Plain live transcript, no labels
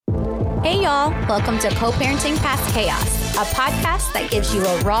Hey y'all, welcome to Co-Parenting Past Chaos, a podcast that gives you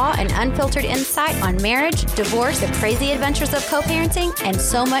a raw and unfiltered insight on marriage, divorce, the crazy adventures of co-parenting, and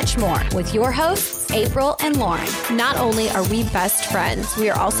so much more with your hosts, April and Lauren. Not only are we best friends, we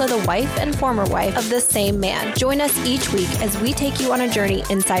are also the wife and former wife of the same man. Join us each week as we take you on a journey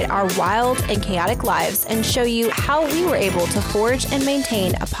inside our wild and chaotic lives and show you how we were able to forge and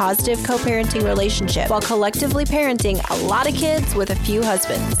maintain a positive co-parenting relationship while collectively parenting a lot of kids with a few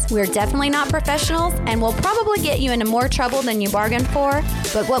husbands. We're definitely not professionals and will probably get you into more trouble than you bargained for,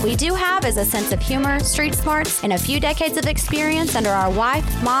 but what we do have is a sense of humor, street smarts, and a few decades of experience under our wife,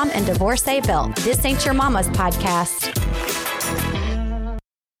 mom, and divorcee belt. This ain't your mama's podcast.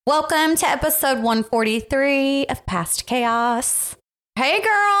 Welcome to episode 143 of Past Chaos. Hey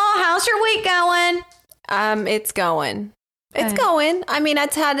girl, how's your week going? It's going. It's going. I mean,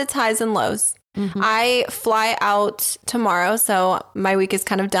 it's had its highs and lows. Mm-hmm. I fly out tomorrow, so my week is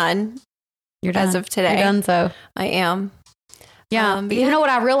kind of done. You're done. As of today. You're done, so. I am. Yeah. You know what?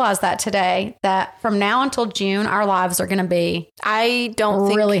 I realized that today, that from now until June, our lives are going to be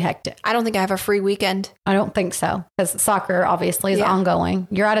really hectic. I don't think I have a free weekend. I don't think so, because soccer obviously is ongoing.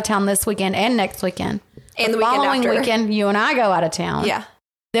 You're out of town this weekend and next weekend. And the following weekend, you and I go out of town. Yeah.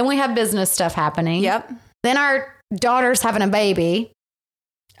 Then we have business stuff happening. Yep. Then our daughter's having a baby.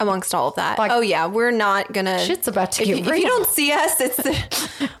 Amongst all of that. We're not going to... Shit's about to get real. If you don't see us,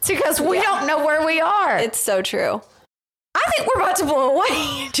 it's because we don't know where we are. It's so true. I think we're about to blow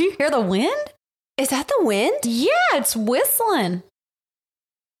away. Do you hear the wind? Is that the wind? Yeah, it's whistling.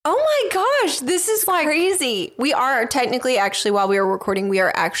 Oh my gosh, this is crazy. We are technically, actually, while we are recording, we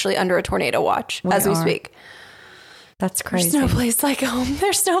are actually under a tornado watch as we speak. That's crazy. There's no place like home.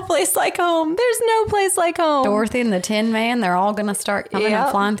 There's no place like home. There's no place like home. Dorothy and the Tin Man, they're all going to start coming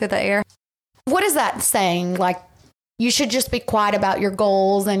and flying through the air. What is that saying? Like, you should just be quiet about your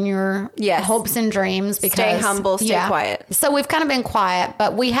goals and your hopes and dreams. Because stay humble, stay quiet. So we've kind of been quiet,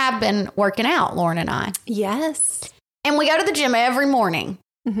 but we have been working out, Lauren and I. Yes. And we go to the gym every morning.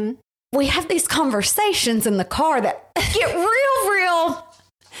 Mm-hmm. We have these conversations in the car that get real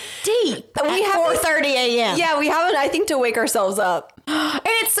deep. We have 4:30 a.m. Yeah, we haven't, I think, to wake ourselves up. And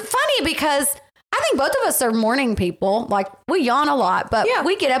it's funny because I think both of us are morning people. Like, we yawn a lot, but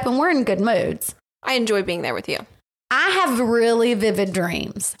we get up and we're in good moods. I enjoy being there with you. I have really vivid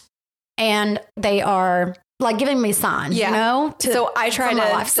dreams, and they are like giving me signs, you know? So I try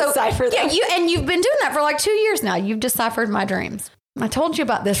to decipher them. Yeah, you've been doing that for like 2 years now. You've deciphered my dreams. I told you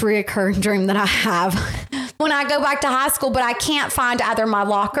about this reoccurring dream that I have when I go back to high school, but I can't find either my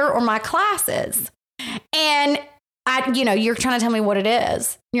locker or my classes. And you're trying to tell me what it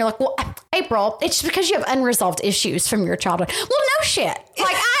is. And you're like, well, April, it's because you have unresolved issues from your childhood. Well, no shit.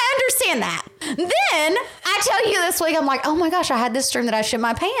 Like, I understand that. Then I tell you this week, I'm like, oh my gosh, I had this dream that I shit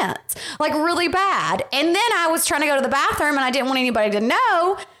my pants, like really bad. And then I was trying to go to the bathroom and I didn't want anybody to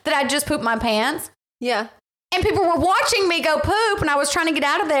know that I just pooped my pants. Yeah. And people were watching me go poop, and I was trying to get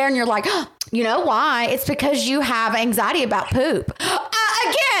out of there. And you're like, oh, you know why? It's because you have anxiety about poop.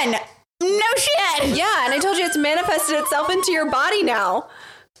 Again, no shit. Yeah, and I told you it's manifested itself into your body now.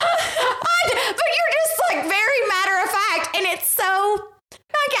 But you're just like very matter of fact, and it's so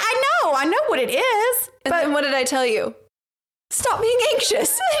like I know what it is. But then what did I tell you? Stop being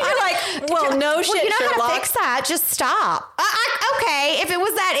anxious. You're like, well, no shit, you know Sherlock. How to fix that? Just stop. Okay, if it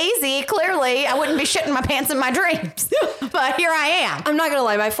was that easy, clearly I wouldn't be shitting my pants in my dreams. But here I am. I'm not going to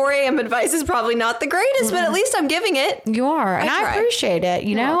lie. My 4 a.m. advice is probably not the greatest, but at least I'm giving it. You are. And I appreciate it.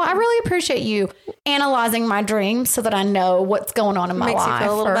 You know, I really appreciate you analyzing my dreams so that I know what's going on in my life. Makes you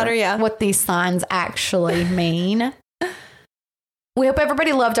feel a little better, what these signs actually mean. We hope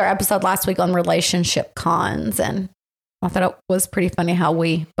everybody loved our episode last week on relationship cons, and I thought it was pretty funny how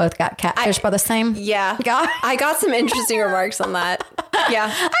we both got catfished by the same guy. I got some interesting remarks on that. Yeah.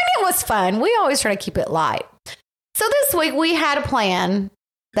 I knew it was fun. We always try to keep it light. So this week we had a plan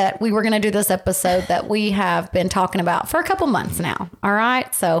that we were going to do this episode that we have been talking about for a couple months now. All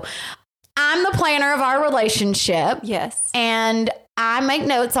right. So I'm the planner of our relationship. Yes. And I make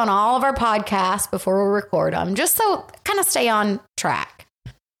notes on all of our podcasts before we record them, just so kind of stay on track.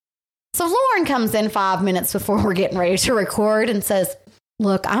 So Lauren comes in 5 minutes before we're getting ready to record and says,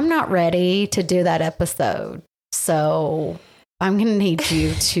 look, I'm not ready to do that episode. So I'm going to need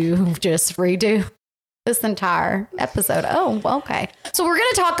you to just redo this entire episode. Oh, okay. So we're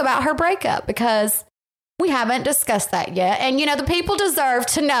going to talk about her breakup because we haven't discussed that yet. And, you know, the people deserve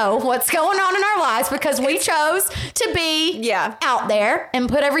to know what's going on in our lives because we chose to be out there and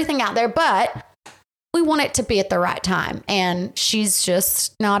put everything out there. But we want it to be at the right time. And she's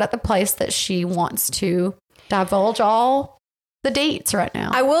just not at the place that she wants to divulge all the deets right now.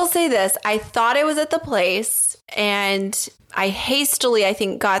 I will say this. I thought I was at the place and I hastily, I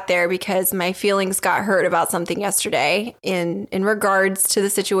think, got there because my feelings got hurt about something yesterday in regards to the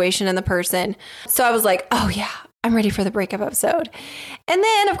situation and the person. So I was like, oh yeah, I'm ready for the breakup episode. And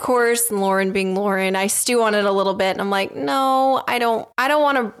then of course, Lauren being Lauren, I stew on it a little bit and I'm like, no, I don't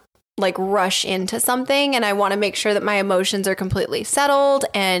want to like rush into something. And I want to make sure that my emotions are completely settled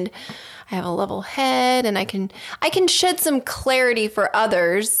and I have a level head and I can shed some clarity for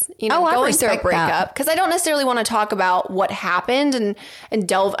others, going through a breakup, because I don't necessarily want to talk about what happened and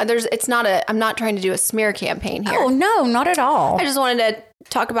delve. I'm not trying to do a smear campaign here. Oh, no, not at all. I just wanted to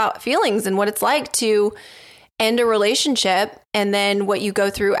talk about feelings and what it's like to end a relationship and then what you go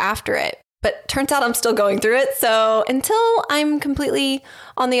through after it. But turns out I'm still going through it. So until I'm completely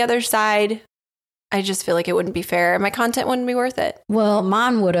on the other side, I just feel like it wouldn't be fair. My content wouldn't be worth it. Well,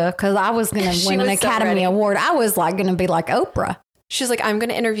 mine would have, because I was going to win an Academy Award. I was like going to be like Oprah. She's like, I'm going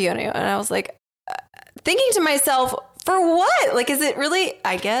to interview you. And I was like, thinking to myself, for what? Like, is it really?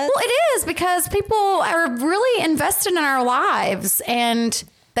 I guess. Well, it is, because people are really invested in our lives and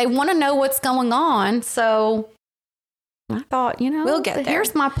they want to know what's going on. So I thought, we'll get there.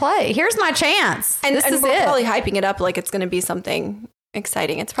 Here's my play. Here's my chance. And this is we're it. Probably hyping it up like it's going to be something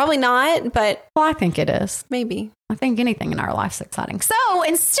exciting. It's probably not, but well, I think it is. Maybe. I think anything in our life's exciting. So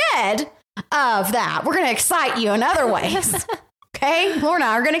instead of that, we're going to excite you in other ways. Okay? Laura and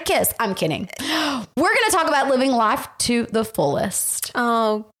I are going to kiss. I'm kidding. We're going to talk about living life to the fullest.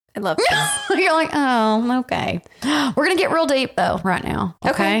 Oh, I love this. You're like, oh, okay. We're going to get real deep though right now.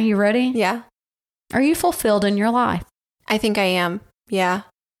 Okay. You ready? Yeah. Are you fulfilled in your life? I think I am. Yeah.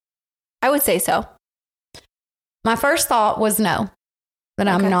 I would say so. My first thought was no. That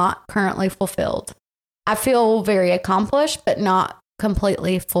I'm not currently fulfilled. I feel very accomplished, but not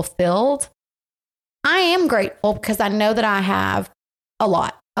completely fulfilled. I am grateful because I know that I have a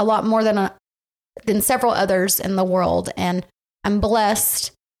lot more than several others in the world. And I'm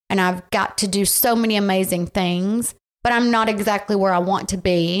blessed and I've got to do so many amazing things, but I'm not exactly where I want to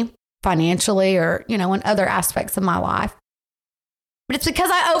be financially or, in other aspects of my life. But it's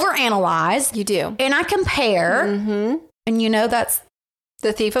because I overanalyze. You do. And I compare. Mm-hmm. And that's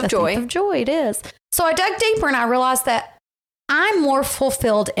the thief of joy. The thief of joy, it is. So I dug deeper and I realized that I'm more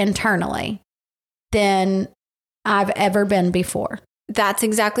fulfilled internally than I've ever been before. That's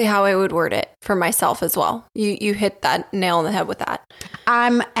exactly how I would word it for myself as well. You hit that nail on the head with that.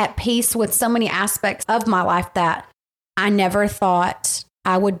 I'm at peace with so many aspects of my life that I never thought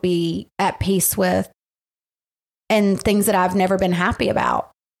I would be at peace with, and things that I've never been happy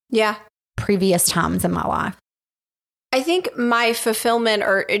about. Yeah. Previous times in my life. I think my fulfillment,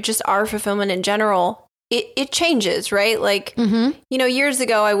 or just our fulfillment in general, it changes, right? Like, years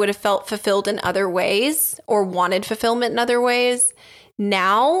ago, I would have felt fulfilled in other ways or wanted fulfillment in other ways.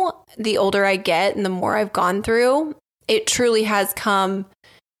 Now, the older I get and the more I've gone through, it truly has come.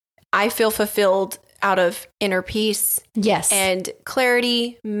 I feel fulfilled out of inner peace. Yes. And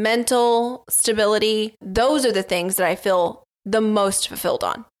clarity, mental stability. Those are the things that I feel the most fulfilled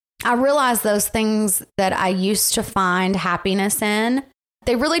on. I realize those things that I used to find happiness in,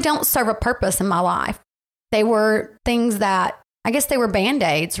 they really don't serve a purpose in my life. They were things that, I guess they were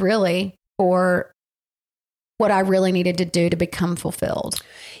Band-Aids really for what I really needed to do to become fulfilled.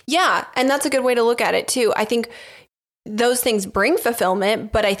 Yeah. And that's a good way to look at it too. I think those things bring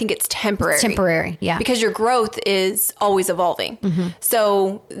fulfillment, but I think it's temporary. It's temporary, yeah. Because your growth is always evolving. Mm-hmm.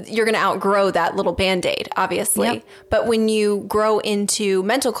 So you're going to outgrow that little Band-Aid, obviously. Yep. But when you grow into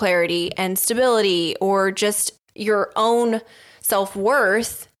mental clarity and stability or just your own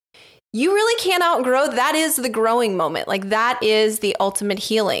self-worth, you really can't outgrow. That is the growing moment. Like that is the ultimate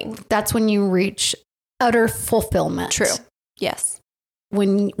healing. That's when you reach utter fulfillment. True. Yes.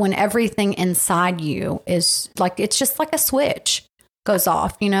 When everything inside you is like, it's just like a switch goes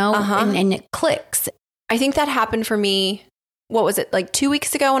off, and it clicks. I think that happened for me. What was it? Like 2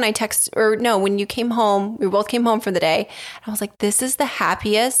 weeks ago when when you came home, we both came home for the day. I was like, this is the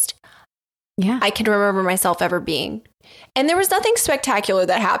happiest I can remember myself ever being. And there was nothing spectacular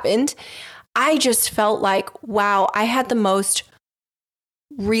that happened. I just felt like, wow, I had the most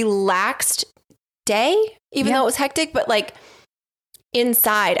relaxed day, even though it was hectic, but like,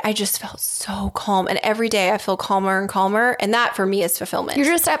 inside, I just felt so calm. And every day I feel calmer and calmer. And that for me is fulfillment. You're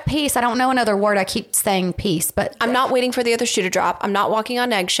just at peace. I don't know another word. I keep saying peace, but I'm not waiting for the other shoe to drop. I'm not walking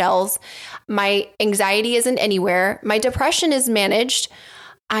on eggshells. My anxiety isn't anywhere. My depression is managed.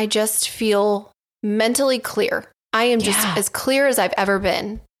 I just feel mentally clear. I am just as clear as I've ever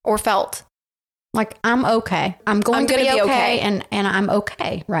been or felt. Like I'm okay. I'm going to be okay. And I'm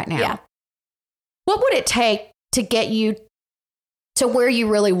okay right now. Yeah. What would it take to get you to where you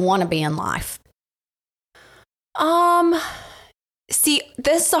really want to be in life? See,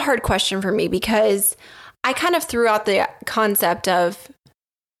 this is a hard question for me because I kind of threw out the concept of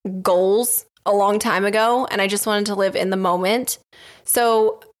goals a long time ago, and I just wanted to live in the moment.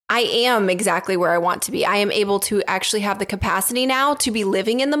 So I am exactly where I want to be. I am able to actually have the capacity now to be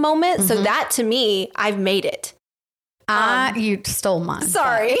living in the moment. So that to me, I've made it. You stole mine.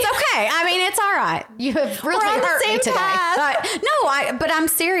 Sorry. It's okay. I mean, it's all right. You have really hurt me today. But I'm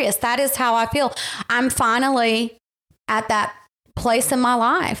serious. That is how I feel. I'm finally at that place in my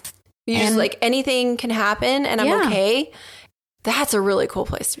life. You just like anything can happen and I'm okay. That's a really cool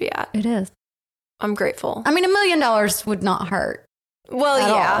place to be at. It is. I'm grateful. I mean, $1 million would not hurt. Well,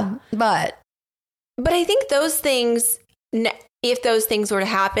 yeah. But I think those things, if those things were to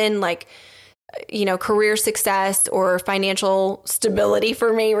happen, like, you know, career success or financial stability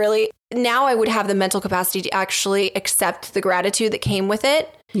for me, really, now I would have the mental capacity to actually accept the gratitude that came with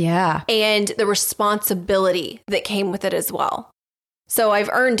it. Yeah. And the responsibility that came with it as well. So I've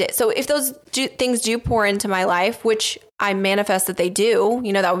earned it. So if those things do pour into my life, which I manifest that they do,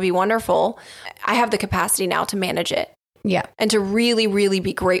 you know, that would be wonderful. I have the capacity now to manage it. Yeah. And to really, really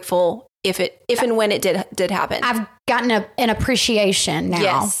be grateful if and when it did happen. I've gotten an appreciation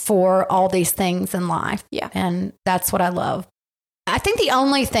now for all these things in life. Yeah. And that's what I love. I think the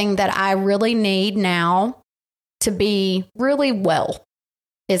only thing that I really need now to be really well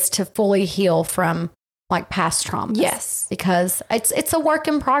is to fully heal from like past traumas. Yes. Because it's a work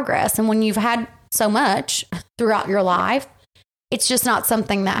in progress. And when you've had so much throughout your life, it's just not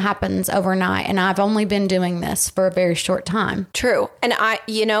something that happens overnight. And I've only been doing this for a very short time. True. And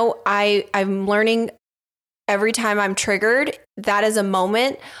I'm learning every time I'm triggered, that is a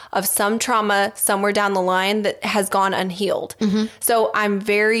moment of some trauma somewhere down the line that has gone unhealed. Mm-hmm. So I'm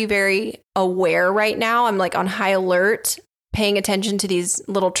very, very aware right now. I'm like on high alert, paying attention to these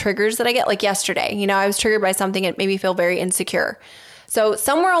little triggers that I get. Like yesterday, you know, I was triggered by something that made me feel very insecure. So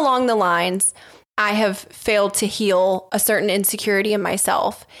somewhere along the lines, I have failed to heal a certain insecurity in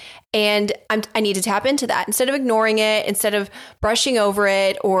myself. And I need to tap into that instead of ignoring it, instead of brushing over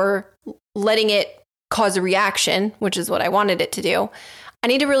it or letting it cause a reaction, which is what I wanted it to do. I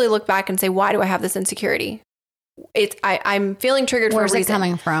need to really look back and say, why do I have this insecurity? I'm feeling triggered for a reason. Where's it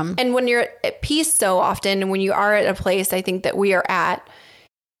coming from? And when you're at peace so often, and when you are at a place I think that we are at,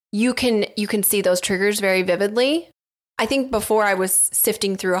 you can see those triggers very vividly. I think before I was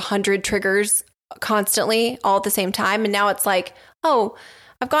sifting through 100 triggers constantly all at the same time. And now it's like, oh,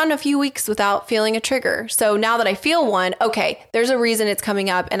 I've gone a few weeks without feeling a trigger. So now that I feel one, okay, there's a reason it's coming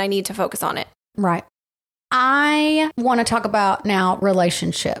up and I need to focus on it. Right. I want to talk about now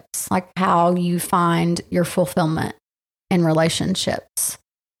relationships, like how you find your fulfillment in relationships.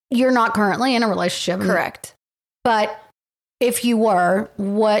 You're not currently in a relationship. Correct. But if you were,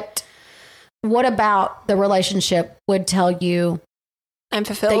 what about the relationship would tell you I'm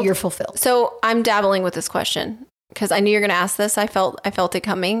fulfilled? That you're fulfilled. So I'm dabbling with this question because I knew you're going to ask this. I felt it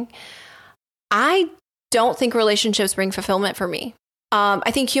coming. I don't think relationships bring fulfillment for me.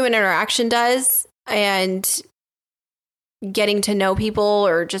 I think human interaction does, and getting to know people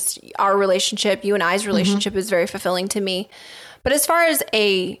or just our relationship, you and I's relationship is very fulfilling to me. But as far as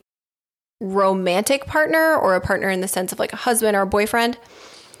a romantic partner or a partner in the sense of like a husband or a boyfriend,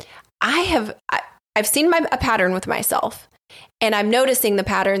 I've seen a pattern with myself. And I'm noticing the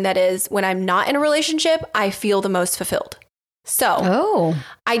pattern that is when I'm not in a relationship, I feel the most fulfilled. So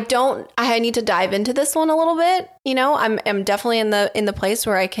I need to dive into this one a little bit. You know, I'm definitely in the place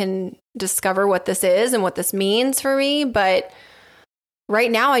where I can discover what this is and what this means for me. But right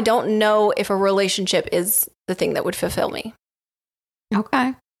now, I don't know if a relationship is the thing that would fulfill me.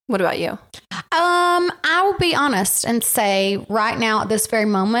 Okay. What about you? I will be honest and say right now at this very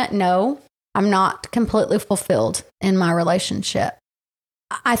moment, no, I'm not completely fulfilled in my relationship.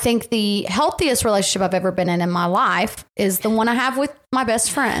 I think the healthiest relationship I've ever been in my life is the one I have with my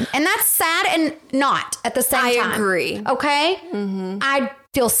best friend. And that's sad and not at the same time. I agree. Okay? Mm-hmm. I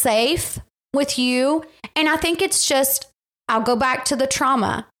feel safe with you. And I think it's just, I'll go back to the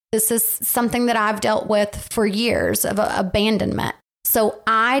trauma. This is something that I've dealt with for years of abandonment. So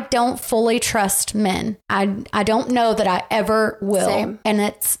I don't fully trust men. I don't know that I ever will. Same. And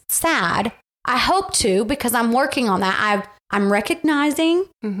it's sad. I hope to, because I'm working on that. I'm recognizing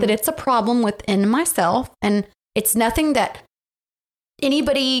that it's a problem within myself, and it's nothing that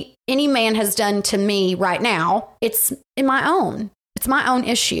any man has done to me right now. It's my own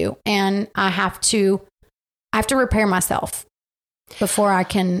issue, and I have to repair myself before I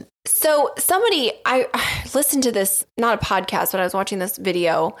can. So I listened to this, not a podcast, but I was watching this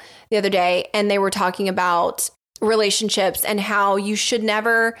video the other day, and they were talking about relationships and how you should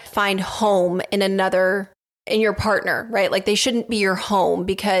never find home in your partner, right? Like they shouldn't be your home,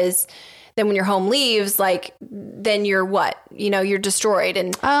 because then when your home leaves, like then you're what? You're destroyed,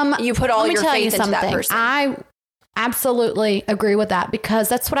 and you put all your faith into that person. I absolutely agree with that, because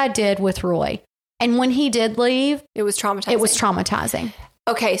that's what I did with Roy. And when he did leave, it was traumatizing.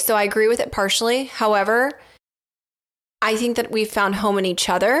 Okay, so I agree with it partially. However, I think that we've found home in each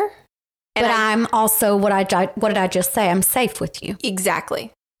other. But I'm also, what did I just say? I'm safe with you.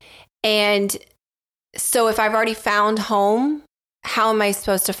 Exactly. And so if I've already found home, how am I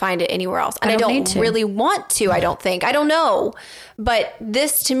supposed to find it anywhere else? And I don't really want to, I don't think. I don't know. But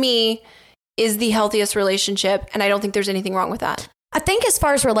this to me is the healthiest relationship. And I don't think there's anything wrong with that. I think as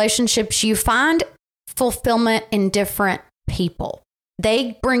far as relationships, you find fulfillment in different people.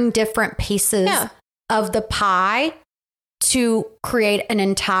 They bring different pieces of the pie to create an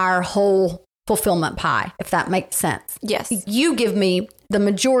entire whole fulfillment pie, if that makes sense. Yes. You give me the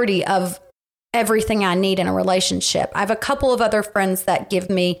majority of everything I need in a relationship. I have a couple of other friends that give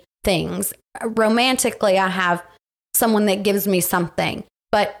me things. Romantically, I have someone that gives me something,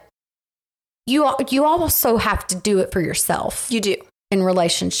 but you also have to do it for yourself. You do. In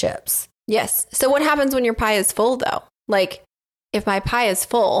relationships. Yes. So what happens when your pie is full, though? Like, if my pie is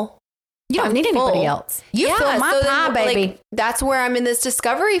full, you don't need anybody else. You fill my pie, baby. Like, that's where I'm in this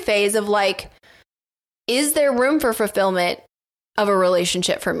discovery phase of like, is there room for fulfillment of a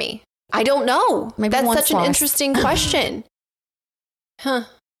relationship for me? I don't know. Maybe that's such an interesting question.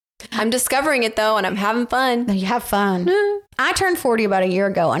 I'm discovering it though, and I'm having fun. You have fun. I turned 40 about a year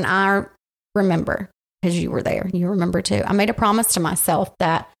ago, and I remember, because you were there, you remember too. I made a promise to myself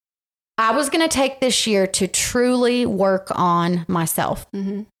that I was going to take this year to truly work on myself.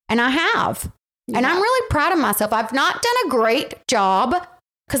 Mm-hmm. And I have. Yeah. And I'm really proud of myself. I've not done a great job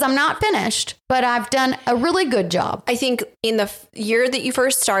because I'm not finished, but I've done a really good job. I think in the year that you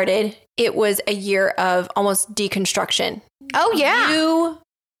first started, it was a year of almost deconstruction. Oh, yeah.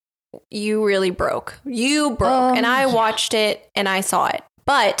 You really broke. You broke. And I watched it and I saw it.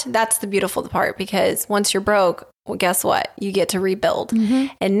 But that's the beautiful part, because once you're broke, well, guess what? You get to rebuild.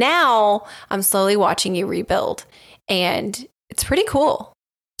 Mm-hmm. And now I'm slowly watching you rebuild. And it's pretty cool.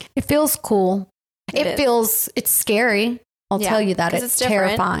 It feels cool. It's scary. I'll tell you that. It's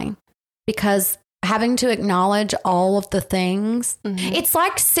terrifying, because having to acknowledge all of the things, it's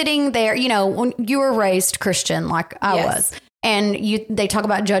like sitting there, when you were raised Christian, like I was, and they talk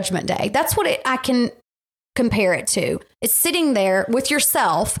about Judgment Day. That's what I can compare it to. It's sitting there with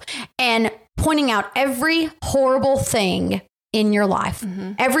yourself and pointing out every horrible thing in your life,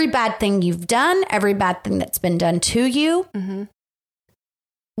 every bad thing you've done, every bad thing that's been done to you.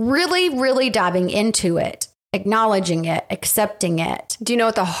 Really, really diving into it, acknowledging it, accepting it. Do you know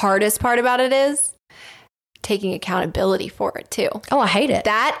what the hardest part about it is? Taking accountability for it too. Oh, I hate it.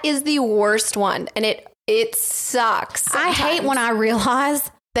 That is the worst one. And it sucks sometimes. I hate when I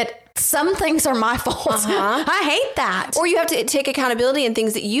realize that some things are my fault. I hate that. Or you have to take accountability in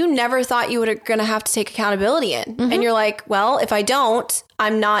things that you never thought you were going to have to take accountability in. And you're like, well, if I don't,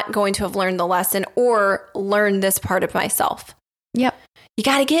 I'm not going to have learned the lesson or learned this part of myself. Yep. You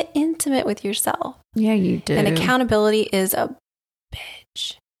got to get intimate with yourself. Yeah, you do. And accountability is a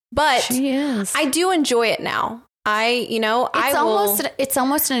bitch. But she is. I do enjoy it now. It's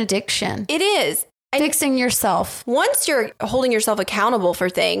almost an addiction. It is. Fixing yourself. Once you're holding yourself accountable for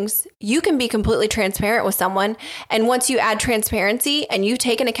things, you can be completely transparent with someone. And once you add transparency and you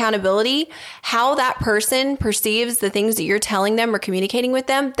take an accountability, how that person perceives the things that you're telling them or communicating with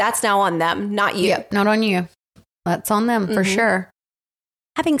them, that's now on them, not you. Yep, not on you. That's on them for sure.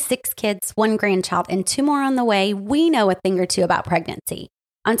 Having 6 kids, 1 grandchild, and 2 more on the way, we know a thing or two about pregnancy.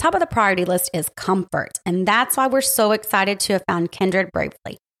 On top of the priority list is comfort. And that's why we're so excited to have found Kindred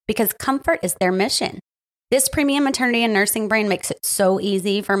Bravely, because comfort is their mission. This premium maternity and nursing brand makes it so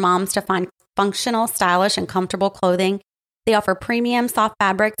easy for moms to find functional, stylish, and comfortable clothing. They offer premium soft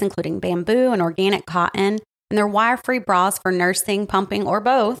fabrics, including bamboo and organic cotton, and their wire-free bras for nursing, pumping, or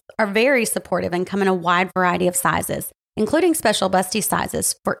both are very supportive and come in a wide variety of sizes, including special busty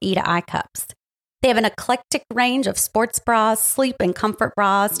sizes for E to I cups. They have an eclectic range of sports bras, sleep and comfort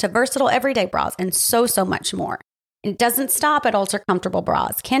bras, to versatile everyday bras, and so much more. It doesn't stop at ultra-comfortable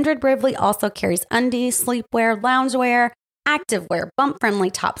bras. Kindred Bravely also carries undies, sleepwear, loungewear, activewear,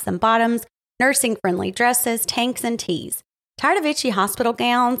 bump-friendly tops and bottoms, nursing-friendly dresses, tanks, and tees. Tired of itchy hospital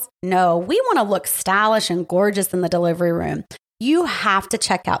gowns? No, we want to look stylish and gorgeous in the delivery room. You have to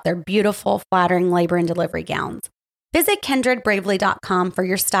check out their beautiful, flattering labor and delivery gowns. Visit kindredbravely.com for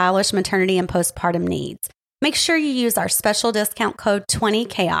your stylish maternity and postpartum needs. Make sure you use our special discount code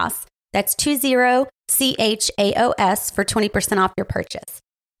 20chaos. That's 20 CHAOS for 20% off your purchase.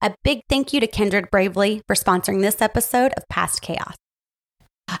 A big thank you to Kindred Bravely for sponsoring this episode of Past Chaos.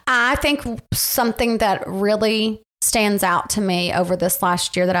 I think something that really stands out to me over this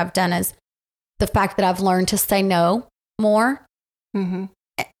last year that I've done is the fact that I've learned to say no more. Mm-hmm.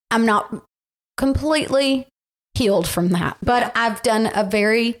 I'm not completely healed from that, but I've done a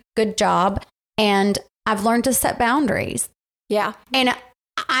very good job and I've learned to set boundaries. Yeah. And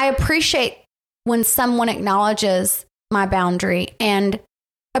I appreciate when someone acknowledges my boundary and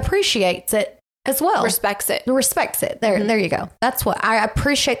appreciates it as well. Respects it. There you go. That's what I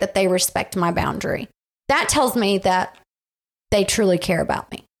appreciate, that they respect my boundary. That tells me that they truly care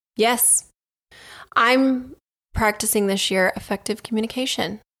about me. Yes. I'm practicing this year effective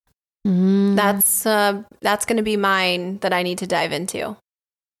communication. That's going to be mine that I need to dive into.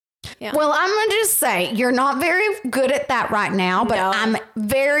 Yeah. Well, I'm going to just say you're not very good at that right now, but No. I'm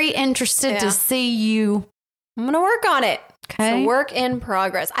very interested to see you. I'm going to work on it. Okay. So work in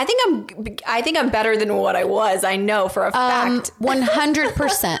progress. I think I'm better than what I was. I know for a fact.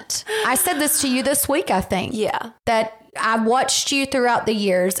 100%. I said this to you this week, I think. Yeah. That I watched you throughout the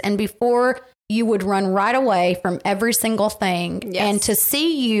years, and before you would run right away from every single thing. Yes. And to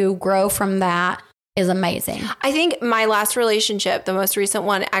see you grow from that is amazing. I think my last relationship, the most recent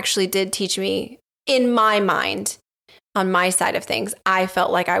one, actually did teach me, in my mind, on my side of things, I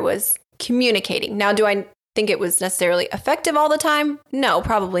felt like I was communicating. Now, do I think it was necessarily effective all the time? No,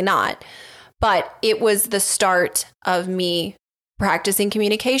 probably not. But it was the start of me practicing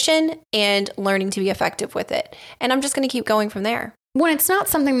communication and learning to be effective with it. And I'm just going to keep going from there. When it's not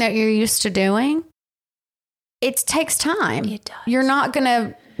something that you're used to doing, it takes time. It does. You're not going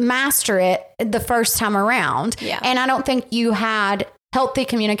to master it the first time around. Yeah. And I don't think you had healthy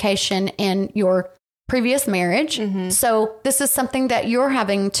communication in your previous marriage. Mm-hmm. So this is something that you're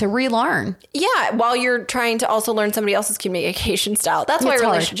having to relearn. Yeah, while you're trying to also learn somebody else's communication style. That's why It's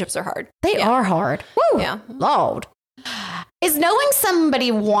hard. relationships are hard. They are hard. Woo, Yeah. Lord. Is knowing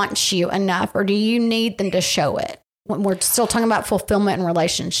somebody wants you enough, or do you need them to show it? When we're still talking about fulfillment in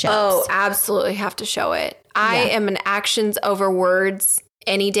relationships. Oh, absolutely have to show it. I am an actions over words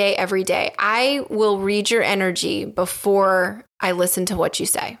any day, every day. I will read your energy before I listen to what you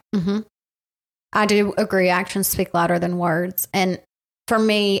say. Mm-hmm. I do agree. Actions speak louder than words. And for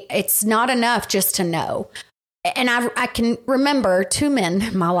me, it's not enough just to know. And I can remember 2 men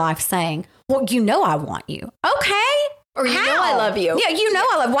in my life saying, well, you know I want you. Okay. Or you know I love you. Yeah, you know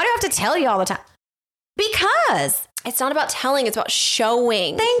I love. Why do I have to tell you all the time? Because. It's not about telling, it's about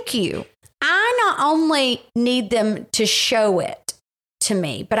showing. Thank you. I not only need them to show it to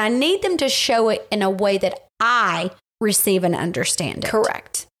me, but I need them to show it in a way that I receive and understand it.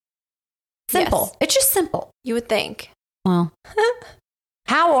 Correct. Simple. Yes. It's just simple. You would think. Well,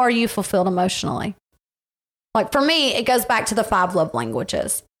 how are you fulfilled emotionally? Like for me, it goes back to the 5 love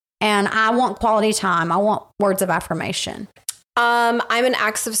languages. And I want quality time. I want words of affirmation. I'm an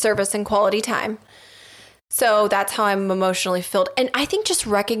acts of service and quality time. So that's how I'm emotionally filled. And I think just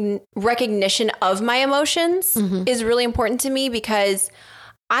recognition of my emotions is really important to me, because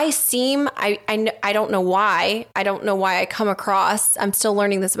I don't know why. I don't know why I come across, I'm still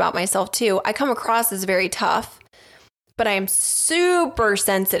learning this about myself too. I come across as very tough, but I am super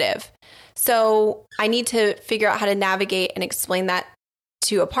sensitive. So I need to figure out how to navigate and explain that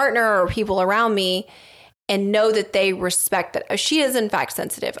to a partner or people around me, and know that they respect that she is in fact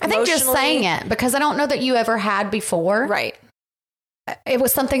sensitive. I think just saying it, because I don't know that you ever had before. Right. It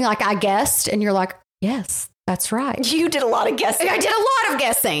was something like I guessed, and you're like, yes, that's right. You did a lot of guessing. I did a lot of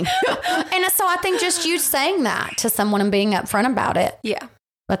guessing. And so I think just you saying that to someone and being upfront about it. Yeah.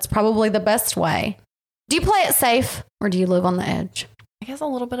 That's probably the best way. Do you play it safe, or do you live on the edge? I guess a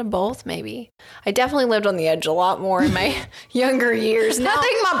little bit of both, maybe. I definitely lived on the edge a lot more in my younger years. Now, I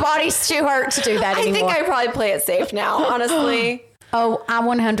think my body's too hurt to do that anymore. I think I probably play it safe now, honestly. Oh, I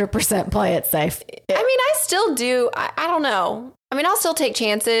 100% play it safe. I mean, I still do. I don't know. I mean, I'll still take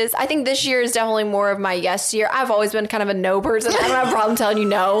chances. I think this year is definitely more of my yes year. I've always been kind of a no person. I don't have a problem telling you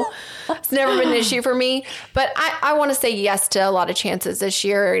no. It's never been an issue for me. But I want to say yes to a lot of chances this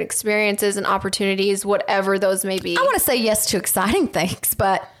year, experiences and opportunities, whatever those may be. I want to say yes to exciting things,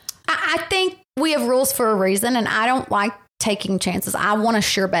 but I think we have rules for a reason, and I don't like taking chances. I want a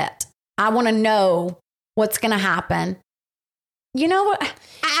sure bet. I want to know what's going to happen. You know what?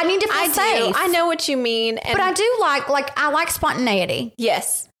 I need to feel safe. I know what you mean. But I do I like spontaneity.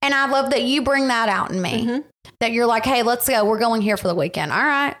 Yes. And I love that you bring that out in me. That you're like, hey, let's go. We're going here for the weekend. All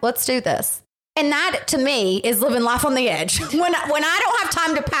right, let's do this. And that, to me, is living life on the edge. When I don't have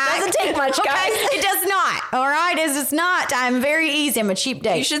time to pack. Doesn't take much, guys. Okay? It does not. All right? It's just not. I'm very easy. I'm a cheap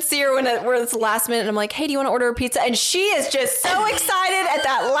date. You should see her when it's the last minute and I'm like, hey, do you want to order a pizza? And she is just so excited at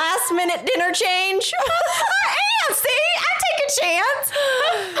that last minute dinner change. I am. See? I take a chance.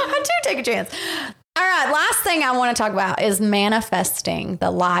 I do take a chance. All right. Last thing I want to talk about is manifesting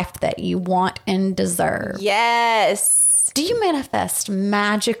the life that you want and deserve. Yes. Do you manifest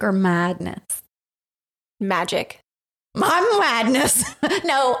magic or madness? Magic. I'm madness.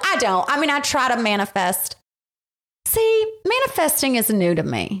 No, I don't. I mean, I try to manifest. See, manifesting is new to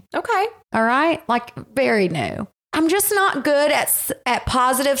me. Okay. All right? Like, very new. I'm just not good at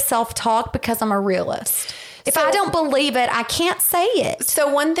positive self-talk because I'm a realist. If I don't believe it, I can't say it.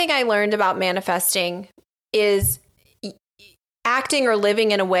 So one thing I learned about manifesting is acting or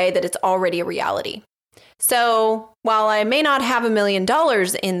living in a way that it's already a reality. So while I may not have $1 million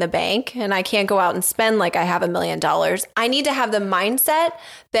in the bank and I can't go out and spend like I have $1 million, I need to have the mindset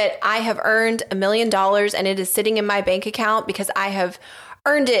that I have earned $1 million and it is sitting in my bank account because I have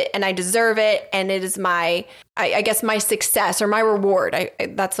earned it and I deserve it. And it is my, I guess, my success or my reward.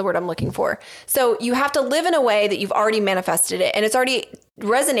 That's the word I'm looking for. So you have to live in a way that you've already manifested it and it's already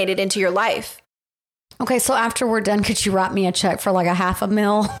resonated into your life. Okay, so after we're done, could you write me a check for like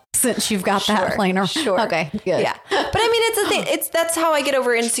 $500,000 since you've got that planer? Sure. Okay, good. Yeah. But I mean, it's a thing. That's how I get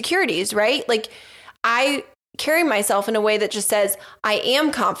over insecurities, right? Like I carry myself in a way that just says, I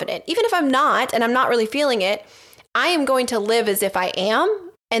am confident. Even if I'm not, and I'm not really feeling it, I am going to live as if I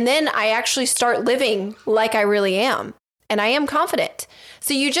am. And then I actually start living like I really am. And I am confident.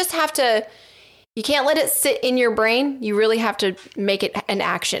 So you just have to... You can't let it sit in your brain. You really have to make it an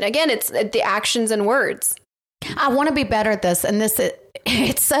action. Again, it's the actions and words. I want to be better at this. And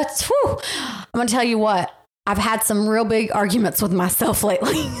it's such, whew. I'm going to tell you what, I've had some real big arguments with myself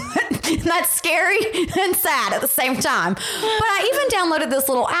lately. And that's scary and sad at the same time. But I even downloaded this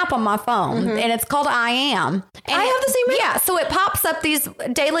little app on my phone and it's called I Am. And I have the same app. Yeah. So it pops up these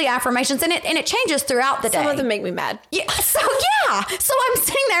daily affirmations and it changes throughout the day. Some of them make me mad. Yeah. So I'm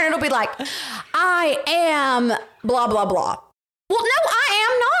sitting there and it'll be like, I am blah, blah, blah. Well, no,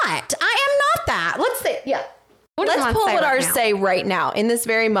 I am not. I am not that. Let's see. Yeah. Let's pull what ours say right now in this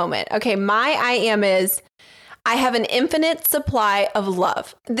very moment. Okay. My I am is, I have an infinite supply of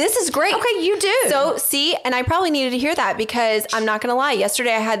love. This is great. Okay, you do. So see, and I probably needed to hear that because I'm not going to lie.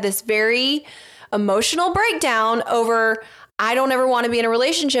 Yesterday I had this very emotional breakdown over I don't ever want to be in a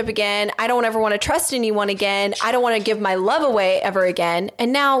relationship again. I don't ever want to trust anyone again. I don't want to give my love away ever again.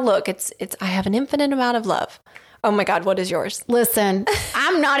 And now look, it's I have an infinite amount of love. Oh my God, what is yours? Listen,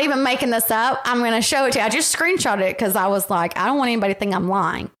 I'm not even making this up. I'm going to show it to you. I just screenshotted it because I was like, I don't want anybody to think I'm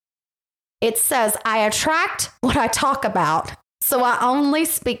lying. It says, I attract what I talk about, so I only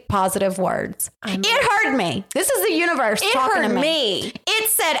speak positive words. It hurt me. This is the universe talking to me. It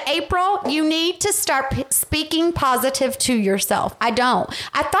said, April, you need to start speaking positive to yourself. I don't.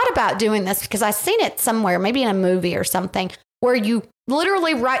 I thought about doing this because I've seen it somewhere, maybe in a movie or something, where you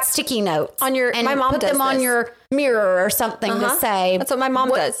literally write sticky notes on your, and my mom put does them on your mirror or something to say. That's what my mom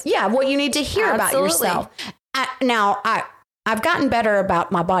does. Yeah, what you need to hear about yourself. I've gotten better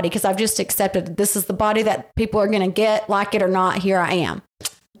about my body because I've just accepted that this is the body that people are going to get, like it or not. Here I am.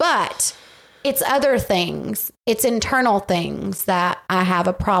 But it's other things. It's internal things that I have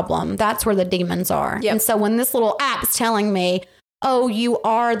a problem. That's where the demons are. Yep. And so when this little app is telling me, oh, you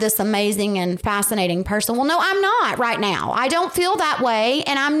are this amazing and fascinating person. Well, no, I'm not right now. I don't feel that way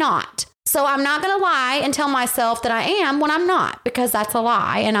and I'm not. So I'm not going to lie and tell myself that I am when I'm not, because that's a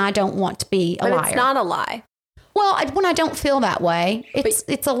lie and I don't want to be a liar. But it's not a lie. Well, when I don't feel that way,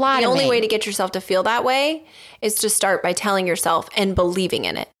 it's a lie to me. The only way to get yourself to feel that way is to start by telling yourself and believing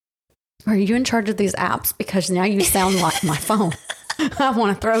in it. Are you in charge of these apps? Because now you sound like my phone. I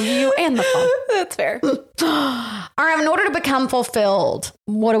want to throw you and the phone. That's fair. All right. In order to become fulfilled,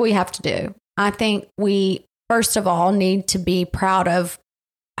 what do we have to do? I think we, first of all, need to be proud of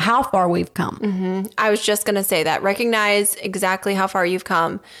how far we've come. Mm-hmm. I was just going to say that. Recognize exactly how far you've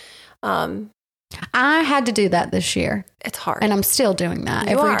come. I had to do that this year. It's hard. And I'm still doing that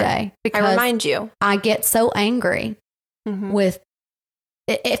every day. Because I remind you. I get so angry with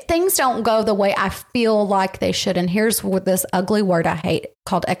if things don't go the way I feel like they should. And here's what this ugly word I hate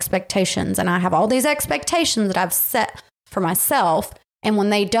called expectations. And I have all these expectations that I've set for myself. And when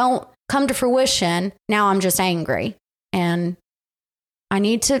they don't come to fruition, now I'm just angry. And I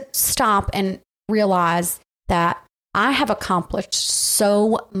need to stop and realize that I have accomplished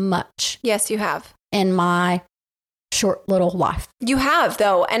so much. Yes, you have. In my short little life. You have,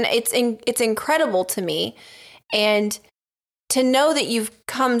 though. And it's incredible to me. And to know that you've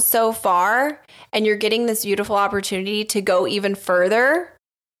come so far and you're getting this beautiful opportunity to go even further,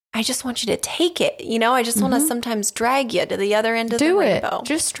 I just want you to take it. You know, I just want to sometimes drag you to the other end of the rainbow. Do it.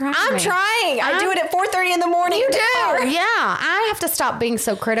 Just try. I'm trying. I do it at 4:30 in the morning. You do. Yeah. I have to stop being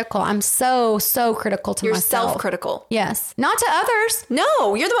so critical. I'm so critical to You're myself. self-critical. Yes. Not to others.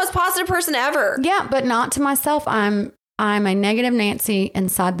 No, you're the most positive person ever. Yeah, but not to myself. I'm a negative Nancy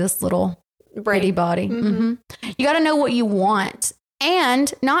inside this little pretty body. Mm-hmm. You got to know what you want.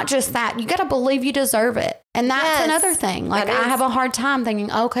 And not just that, you got to believe you deserve it. And that's another thing. Like, I have a hard time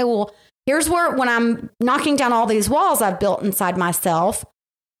thinking, okay, well, here's where, when I'm knocking down all these walls I've built inside myself,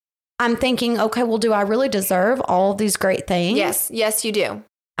 I'm thinking, okay, well, do I really deserve all these great things? Yes, you do.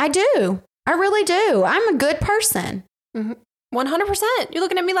 I do. I really do. I'm a good person. 100%. You're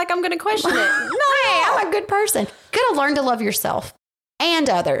looking at me like I'm going to question it. No, I'm a good person. You got to learn to love yourself and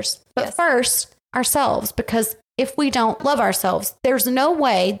others. But first, ourselves, because if we don't love ourselves, there's no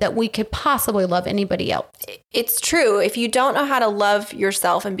way that we could possibly love anybody else. It's true. If you don't know how to love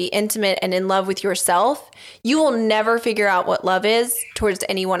yourself and be intimate and in love with yourself, you will never figure out what love is towards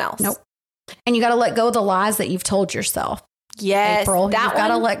anyone else. Nope. And you got to let go of the lies that you've told yourself. Yes. April, you've got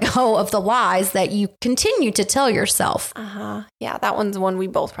to let go of the lies that you continue to tell yourself. Yeah, that one's one we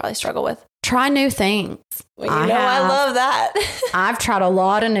both probably struggle with. Try new things. Well, I love that. I've tried a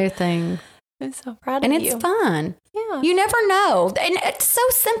lot of new things. I'm so proud of you. And it's fun. Yeah. You never know. And it's so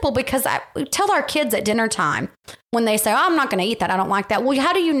simple because we tell our kids at dinner time when they say, oh, I'm not going to eat that. I don't like that. Well,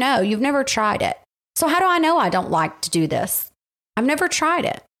 how do you know? You've never tried it. So how do I know I don't like to do this? I've never tried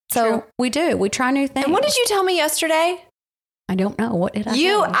it. So we do. We try new things. And what did you tell me yesterday? I don't know. What did I tell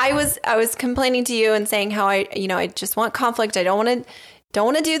you? I was complaining to you and saying how I just want conflict. I don't want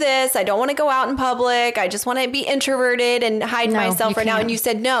to do this. I don't want to go out in public. I just want to be introverted and hide myself right now. And you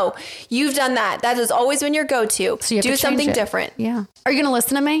said, no, you've done that. That has always been your go-to. So you do something different. Yeah. Are you going to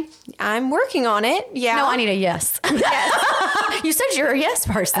listen to me? I'm working on it. Yeah. No, I need a yes. Yes. You said you're a yes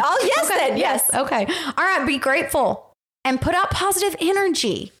person. Oh, yes, okay. Then. Yes. Okay. All right. Be grateful and put out positive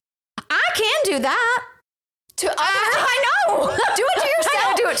energy. I can do that. I know. Do it to yourself.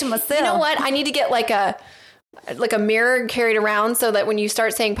 I do it to myself. You know what? I need to get like a mirror carried around so that when you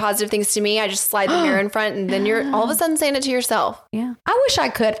start saying positive things to me, I just slide the mirror in front and then you're all of a sudden saying it to yourself. Yeah. I wish I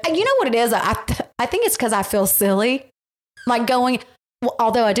could. You know what it is? I think it's because I feel silly. Like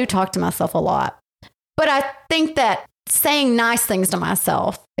although I do talk to myself a lot, but I think that saying nice things to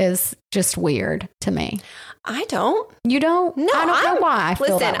myself is just weird to me. I don't. You don't? No, I don't know why I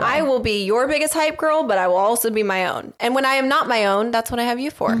feel that way. I will be your biggest hype girl, but I will also be my own. And when I am not my own, that's what I have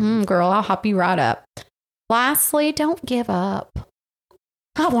you for. Girl, I'll hop you right up. Lastly, don't give up.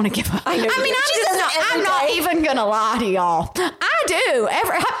 I want to give up. I'm not even going to lie to y'all. I do.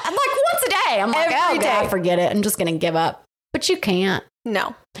 I'm like once a day. I'm like, every day. Forget it. I'm just going to give up. But you can't.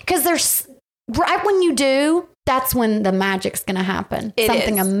 No. Because right when you do, that's when the magic's going to happen.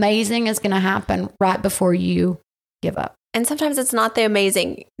 Something amazing is going to happen right before you give up. And sometimes it's not the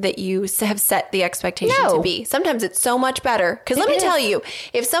amazing that you have set the expectation to be. Sometimes it's so much better. Because let me tell you,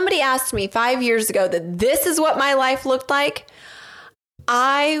 if somebody asked me 5 years ago that this is what my life looked like,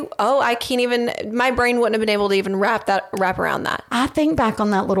 I can't even, my brain wouldn't have been able to even wrap around that. I think back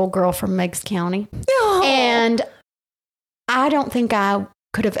on that little girl from Meigs County. Oh. And I don't think I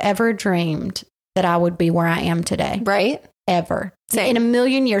could have ever dreamed that I would be where I am today. Right. Ever. Same. In a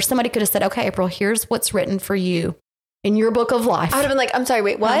million years, somebody could have said, okay, April, here's what's written for you in your book of life. I would have been like, I'm sorry,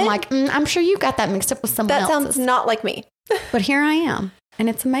 wait, what? I'm like, I'm sure you got that mixed up with someone else. That sounds not like me. But here I am. And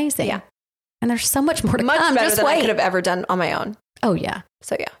it's amazing. Yeah. And there's so much more to come. Much better Just than wait. I could have ever done on my own. Oh, yeah.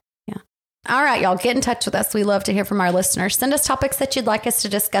 So, yeah. All right, y'all, get in touch with us. We love to hear from our listeners. Send us topics that you'd like us to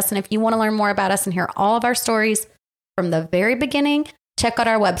discuss. And if you want to learn more about us and hear all of our stories from the very beginning, check out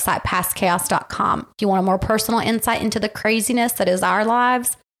our website, pastchaos.com. If you want a more personal insight into the craziness that is our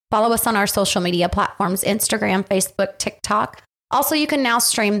lives, follow us on our social media platforms, Instagram, Facebook, TikTok. Also, you can now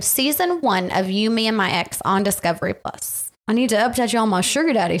stream season 1 of You, Me, and My Ex on Discovery Plus. I need to update you on my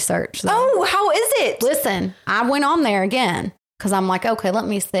sugar daddy search, though. Oh, how is it? Listen, I went on there again because I'm like, okay, let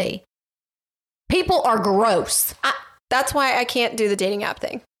me see. People are gross. That's why I can't do the dating app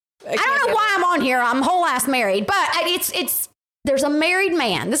thing. I don't know why I'm on here. I'm whole ass married, but there's a married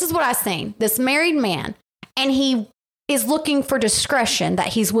man. This is what I've seen. This married man, and he is looking for discretion that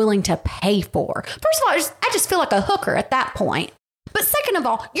he's willing to pay for. First of all, I just feel like a hooker at that point. But second of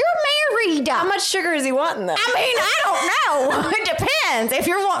all, you're married. How much sugar is he wanting then? I mean, I don't know. It depends. If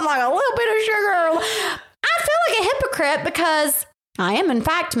you're wanting like a little bit of sugar, I feel like a hypocrite because I am, in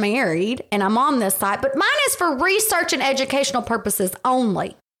fact, married and I'm on this site, but mine is for research and educational purposes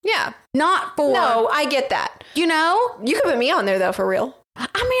only. Yeah. Not for, No, I get that. you know? You could put me on there, though, for real. I mean,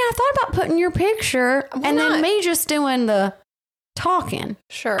 I thought about putting your picture and not? then me just doing the talking.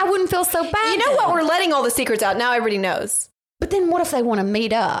 Sure. I wouldn't feel so bad. You know what? We're letting all the secrets out. Now everybody knows. But then what if they want to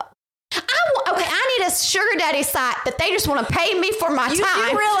meet up? I need a sugar daddy site that they just want to pay me for my You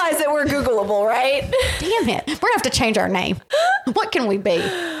time. do realize that we're Googleable, right? Damn it. We're going to have to change our name. What can we be?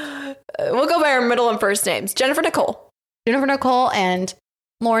 We'll go by our middle and first names. Jennifer Nicole. Jennifer Nicole and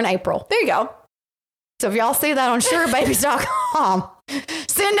Lauren April. There you go. So if y'all see that on surebabies.com,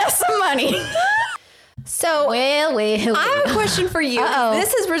 send us some money. So Well. I have a question for you. Uh-oh.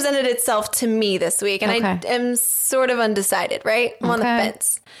 This has presented itself to me this week, and I Okay. am sort of undecided, right? I'm on the Okay.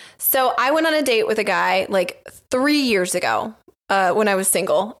 fence. So I went on a date with a guy like 3 years ago when I was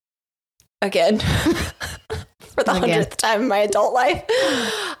single. Again. For the 100th time in my adult life.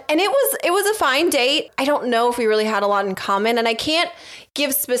 And it was a fine date. I don't know if we really had a lot in common, and I can't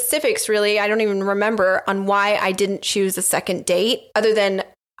give specifics really. I don't even remember on why I didn't choose a second date other than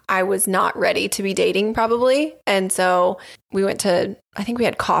I was not ready to be dating probably. And so we went to, I think we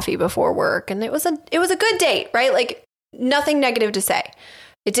had coffee before work, and it was a good date, right? Like nothing negative to say.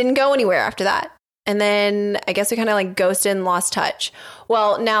 It didn't go anywhere after that. And then I guess we kind of like ghosted and lost touch.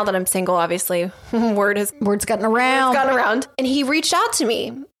 Well, now that I'm single, obviously, word's gotten around. gone around. And he reached out to me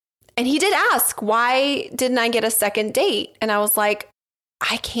and he did ask, why didn't I get a second date? And I was like,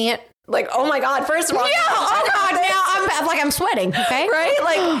 I can't, like, oh my God, first of all. Yeah, oh God, now I'm sweating, okay? Right?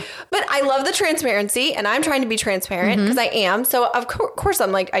 Like, but I love the transparency and I'm trying to be transparent because I am. So of course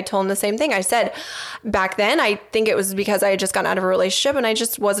I'm like, I told him the same thing. I said back then, I think it was because I had just gotten out of a relationship and I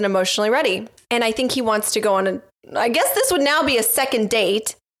just wasn't emotionally ready. And I think he wants to go on I guess this would now be a second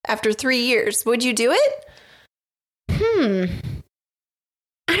date after 3 years. Would you do it?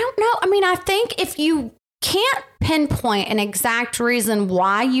 I don't know. I mean, I think if you can't pinpoint an exact reason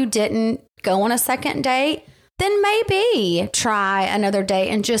why you didn't go on a second date, then maybe try another date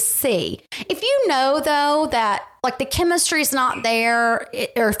and just see. If you know, though, that like the chemistry's not there,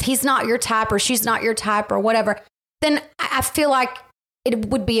 or if he's not your type or she's not your type or whatever, then I feel like it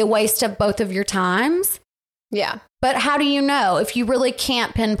would be a waste of both of your times. Yeah. But how do you know? If you really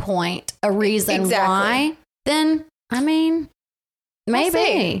can't pinpoint a reason why, then, I mean,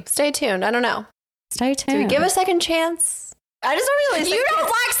 maybe. We'll stay tuned. I don't know. Stay tuned. Do we give a second chance? I just don't really. You don't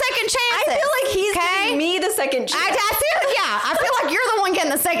like second chances. I feel like he's giving me the second chance. I feel like you're the one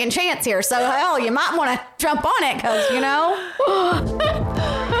getting the second chance here. So, hell, you might want to jump on it because, you know.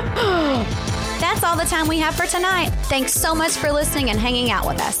 That's all the time we have for tonight. Thanks so much for listening and hanging out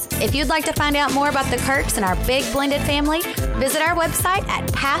with us. If you'd like to find out more about the Kirks and our big blended family, visit our website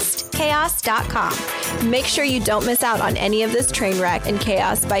at pastchaos.com. Make sure you don't miss out on any of this train wreck and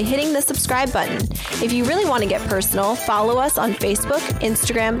chaos by hitting the subscribe button. If you really want to get personal, follow us on Facebook,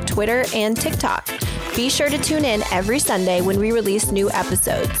 Instagram, Twitter, and TikTok. Be sure to tune in every Sunday when we release new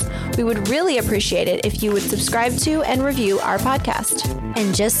episodes. We would really appreciate it if you would subscribe to and review our podcast.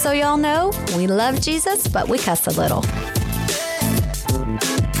 And just so y'all know, we love Jesus, but we cuss a little.